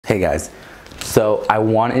Hey guys, so I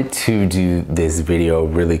wanted to do this video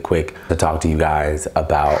really quick to talk to you guys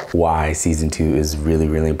about why season 2 is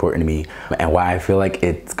really important to me and why I feel like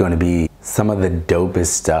it's going to be some of the dopest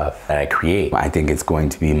stuff that I create. I think it's going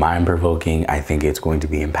to be mind-provoking. I think it's going to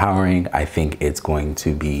be empowering. I think it's going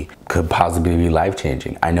to be, could possibly be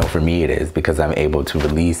life-changing. I know for me it is, because I'm able to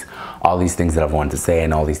release all these things that I've wanted to say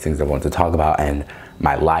and all these things I want to talk about, and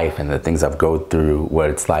my life and the things I've go through, what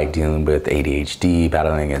it's like dealing with ADHD,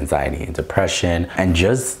 battling anxiety and depression, and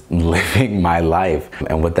just living my life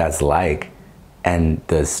and what that's like, and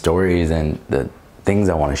the stories and the things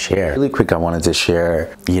I want to share. Really quick, I wanted to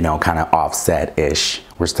share, you know, kind of offset-ish.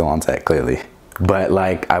 We're still on set, clearly. But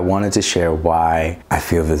like, I wanted to share why I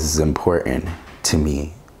feel this is important to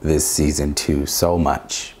me, this season 2, so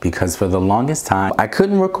much. Because for the longest time, I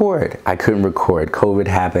couldn't record. COVID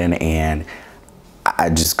happened and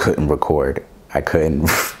I just couldn't record. I couldn't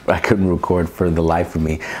record for the life of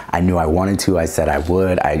me. I knew I wanted to. I said I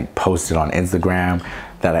would. I posted on Instagram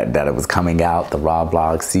that it was coming out, the Raw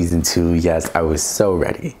Vlog season 2. Yes, I was so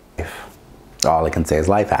ready. All I can say is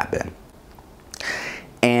life happened.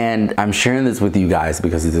 And I'm sharing this with you guys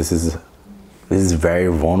because this is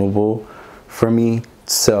very vulnerable for me.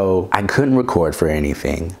 So I couldn't record for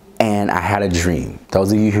anything. And I had a dream.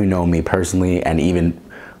 Those of you who know me personally and even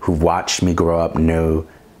who watched me grow up know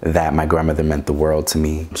that my grandmother meant the world to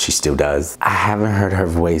me. She still does. I haven't heard her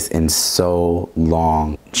voice in so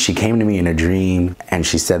long. She came to me in a dream and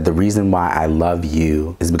she said, the reason why I love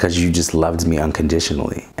you is because you just loved me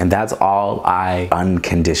unconditionally. And that's all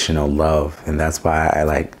unconditional love. And that's why I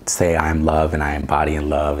like say I'm love and I embody in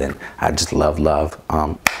love and I just love.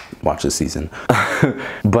 Watch this season.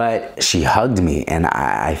 But she hugged me and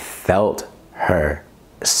I felt her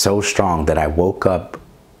so strong that I woke up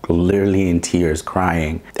literally in tears,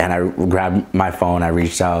 crying. And I grabbed my phone, I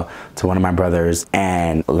reached out to one of my brothers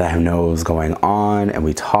and let him know what was going on, and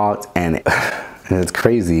we talked, and it's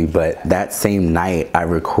crazy, but that same night I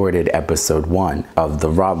recorded episode 1 of the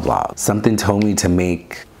Raw Vlog. Something told me to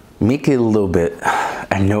make it a little bit,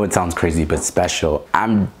 I know it sounds crazy, but special.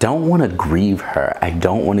 I don't want to grieve her. I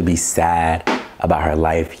don't want to be sad about her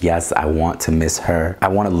life. Yes, I want to miss her. I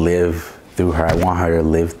want to live through her. I want her to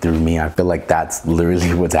live through me. I feel like that's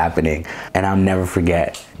literally what's happening. And I'll never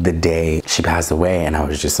forget the day she passed away, and I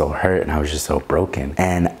was just so hurt and I was just so broken.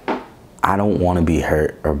 And I don't want to be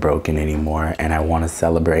hurt or broken anymore. And I want to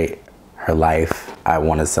celebrate her life. I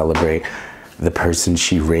want to celebrate the person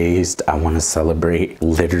she raised. I want to celebrate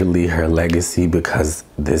literally her legacy, because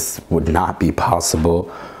this would not be possible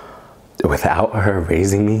without her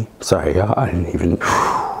raising me. Sorry, y'all, I didn't even...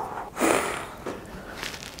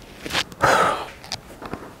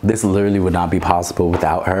 This literally would not be possible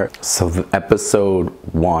without her. So the episode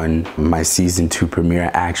 1, my season 2 premiere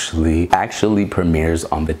actually premieres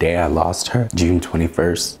on the day I lost her, June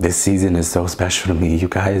 21st. This season is so special to me, you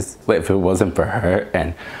guys. If it wasn't for her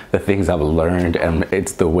and the things I've learned, and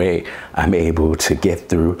it's the way I'm able to get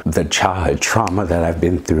through the childhood trauma that I've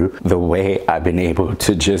been through, the way I've been able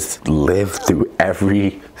to just live through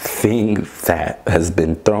everything that has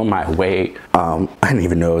been thrown my way. I didn't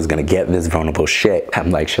even know I was gonna get this vulnerable shit. I'm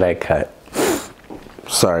like, should I cut?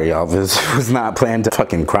 Sorry, y'all, this was not planned to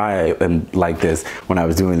fucking cry and like this when I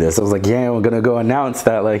was doing this. I was like, yeah, we're gonna go announce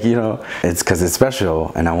that, like, you know, it's because it's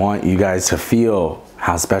special and I want you guys to feel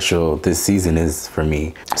how special this season is for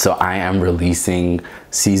me. So I am releasing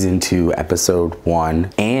season 2, episode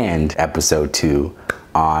 1 and episode 2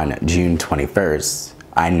 on June 21st.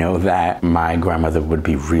 I know that my grandmother would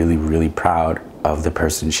be really proud of the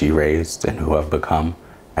person she raised and who I've become.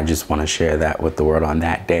 I just want to share that with the world on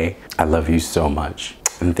that day. I love you so much.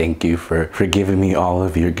 And thank you for giving me all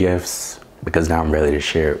of your gifts, because now I'm ready to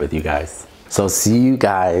share it with you guys. So see you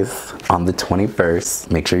guys on the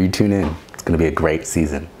 21st. Make sure you tune in. It's going to be a great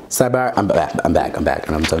season. Sidebar, I'm back,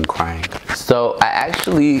 and I'm done crying. So I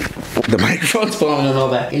actually, the microphone's falling and all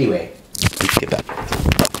that. Anyway, let's get that.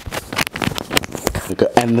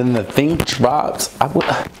 And then the thing drops.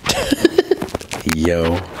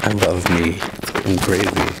 Yo, I love me. I'm crazy.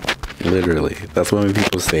 Literally. That's when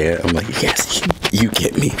people say it. I'm like, yes, you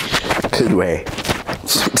get me. Good way.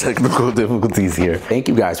 Technical difficulties here. Thank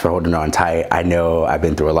you guys for holding on tight. I know I've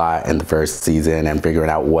been through a lot in the first season and figuring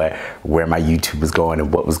out where my YouTube was going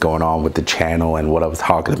and what was going on with the channel and what I was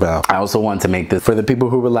talking about. I also want to make this for the people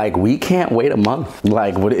who were like, we can't wait a month,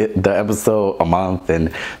 like the episode a month.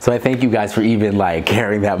 And so I thank you guys for even like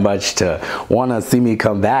caring that much to want to see me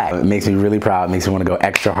come back. It makes me really proud. It makes me want to go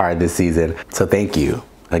extra hard this season. So thank you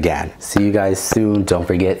again. See you guys soon. Don't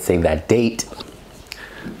forget, save that date.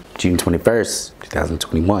 June 21st,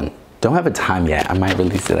 2021. Don't have a time yet. I might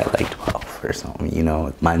release it at like 12 or something, you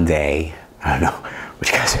know, Monday. I don't know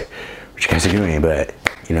what you guys are doing, but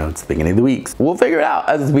you know, it's the beginning of the week. We'll figure it out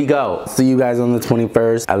as we go. See you guys on the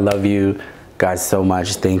 21st. I love you guys so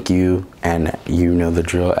much. Thank you. And you know the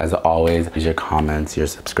drill as always. Your comments, your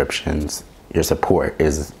subscriptions, your support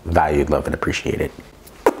is valued, loved, and appreciated.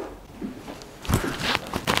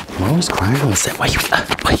 I'm always crying on set. Why you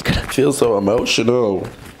gonna feel so emotional?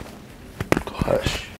 Gosh.